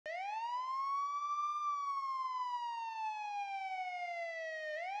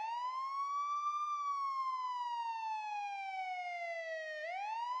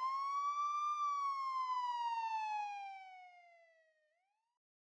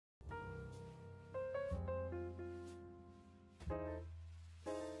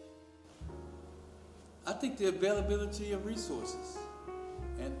think the availability of resources.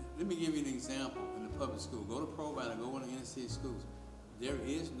 And let me give you an example in the public school. Go to Provine and go into inner city schools. There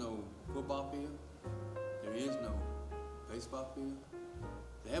is no football field. There is no baseball field.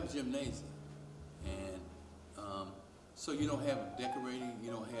 They have a gymnasium. And so you don't have decorating, you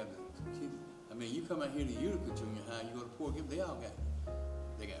don't have the kids. I mean, you come out here to Utica Junior High, you go to Port Gibbs, they all got it.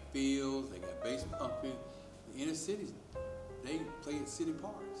 They got fields, they got baseball fields. The inner cities, they play at city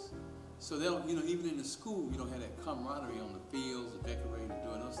parks. So they don't, even in the school, you don't have that camaraderie on the fields, the decorating, and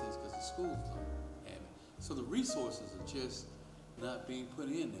doing those things because the schools don't have it. So the resources are just not being put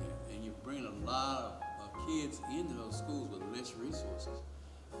in there, and you're bringing a lot of kids into those schools with less resources.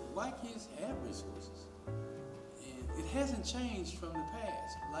 White kids have resources, and it hasn't changed from the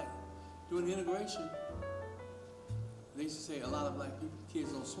past. Like during the integration, they used to say a lot of black people,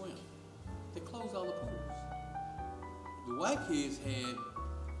 kids don't swim. They closed all the pools. The white kids had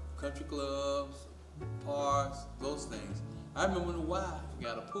country clubs, parks, those things. I remember when the Y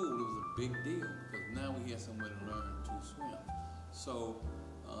got a pool, it was a big deal because now we had somewhere to learn to swim. So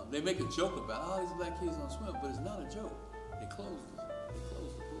they make a joke about, oh, these black kids don't swim, but it's not a joke. They closed the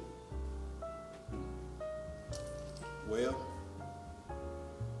pool. Well,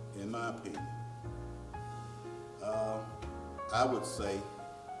 in my opinion, I would say,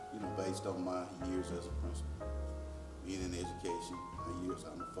 based on my years as a principal, being in education, my years,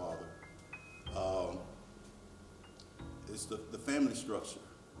 I'm a father, it's the family structure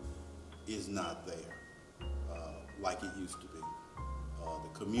is not there like it used to be.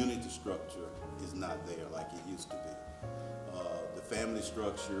 The community structure is not there like it used to be. The family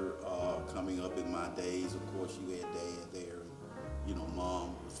structure coming up in my days, of course, you had dad there, and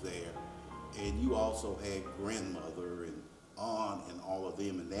mom was there, and you also had grandmother and aunt and all of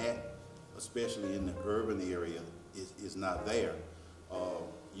them, and that, especially in the urban area, is not there.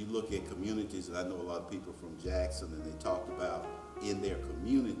 You look at communities, and I know a lot of people from Jackson, and they talked about in their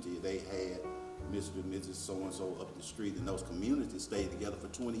community they had Mr. and Mrs. so-and-so up the street, and those communities stayed together for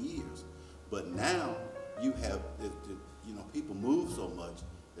 20 years. But now you have, people move so much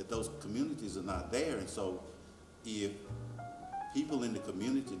that those communities are not there, and so if people in the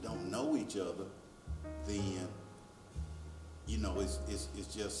community don't know each other, then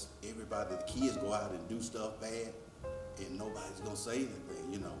it's just everybody, the kids go out and do stuff bad, and nobody's gonna say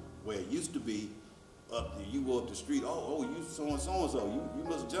anything, Where it used to be, you go up the street, oh, you so-and-so, you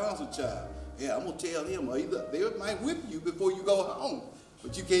Mr. Johnson's child. Yeah, I'm gonna tell him, or they might whip you before you go home.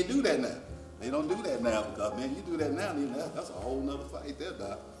 But you can't do that now. They don't do that now because, man, you do that now, then that's a whole nother fight there,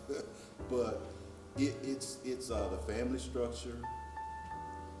 Doc. But it's the family structure.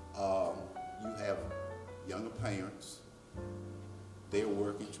 You have younger parents. They're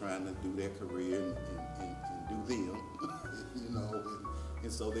working, trying to do their career and do them,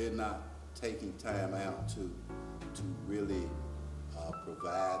 and so they're not taking time out to really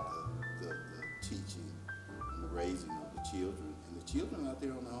provide the teaching and the raising of the children. And the children out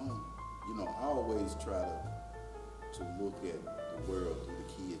there on their own, I always try to look at the world through the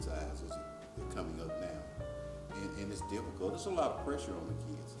kids' eyes as they're coming up now. And it's difficult. There's a lot of pressure on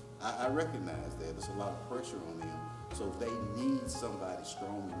the kids. I recognize that. There's a lot of pressure on them. So they need somebody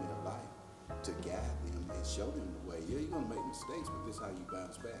strong in their life to guide them and show them the way. Yeah, you're going to make mistakes, but this is how you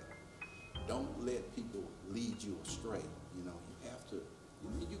bounce back. Don't let people lead you astray. You have to,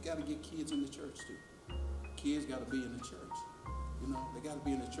 you got to get kids in the church too. Kids got to be in the church. They got to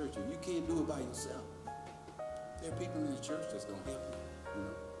be in the church. If you can't do it by yourself, there are people in the church that's going to help you.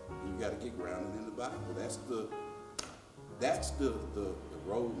 You got to get grounded in the Bible. That's the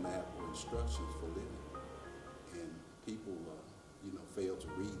roadmap or instructions for living. And people, fail to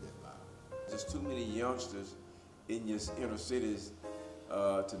read that Bible. There's too many youngsters in your inner cities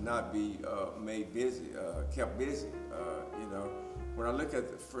to not be made busy, kept busy. When I look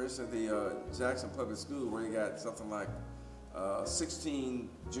at, for instance, the Jackson Public School, where you got something like 16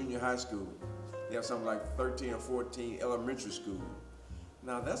 junior high school, you have something like 13 or 14 elementary school.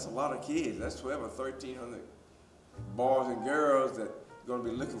 Now that's a lot of kids. That's 12 or 1,300 boys and girls that are going to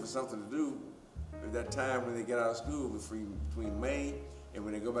be looking for something to do at that time when they get out of school between May and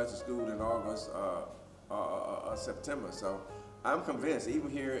when they go back to school in August or September. So I'm convinced, even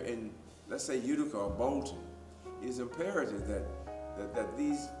here in, let's say, Utica or Bolton, it's imperative that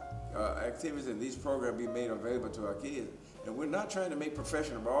these activities and these programs be made available to our kids. And we're not trying to make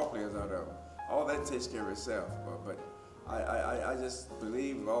professional ball players out of them. All that takes care of itself. But I just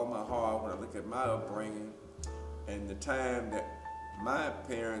believe with all my heart when I look at my upbringing and the time that my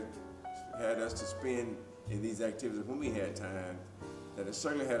parents had us to spend in these activities when we had time, that it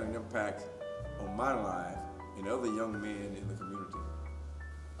certainly had an impact on my life and other young men in the community.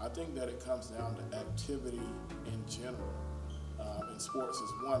 I think that it comes down to activity in general. And sports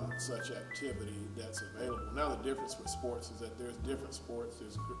is one such activity that's available. Now the difference with sports is that there's different sports.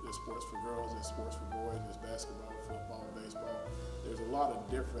 There's sports for girls, there's sports for boys, there's basketball, football, baseball. There's a lot of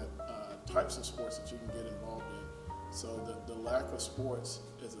different types of sports that you can get involved in. So the lack of sports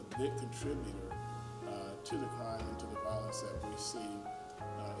is a big contributor to the crime and to the violence that we see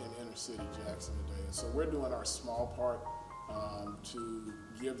in inner city Jackson today. And so we're doing our small part to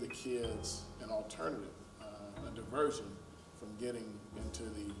give the kids an alternative, a diversion from getting into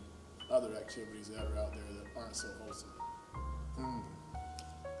the other activities that are out there that aren't so wholesome.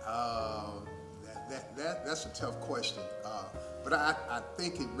 That's a tough question, but I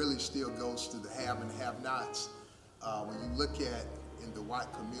think it really still goes to the have and have-nots. When you look at in the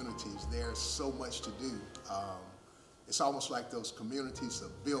white communities, there's so much to do. It's almost like those communities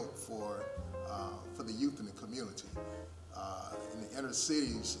are built for the youth in the community. In the inner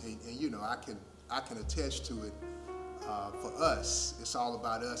cities, and you know, I can attest to it. For us, it's all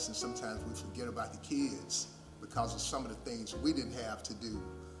about us, and sometimes we forget about the kids because of some of the things we didn't have to do.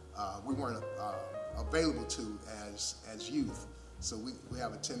 We weren't available to as youth. So we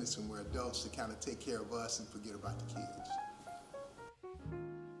have a tendency when we're adults to kind of take care of us and forget about the kids.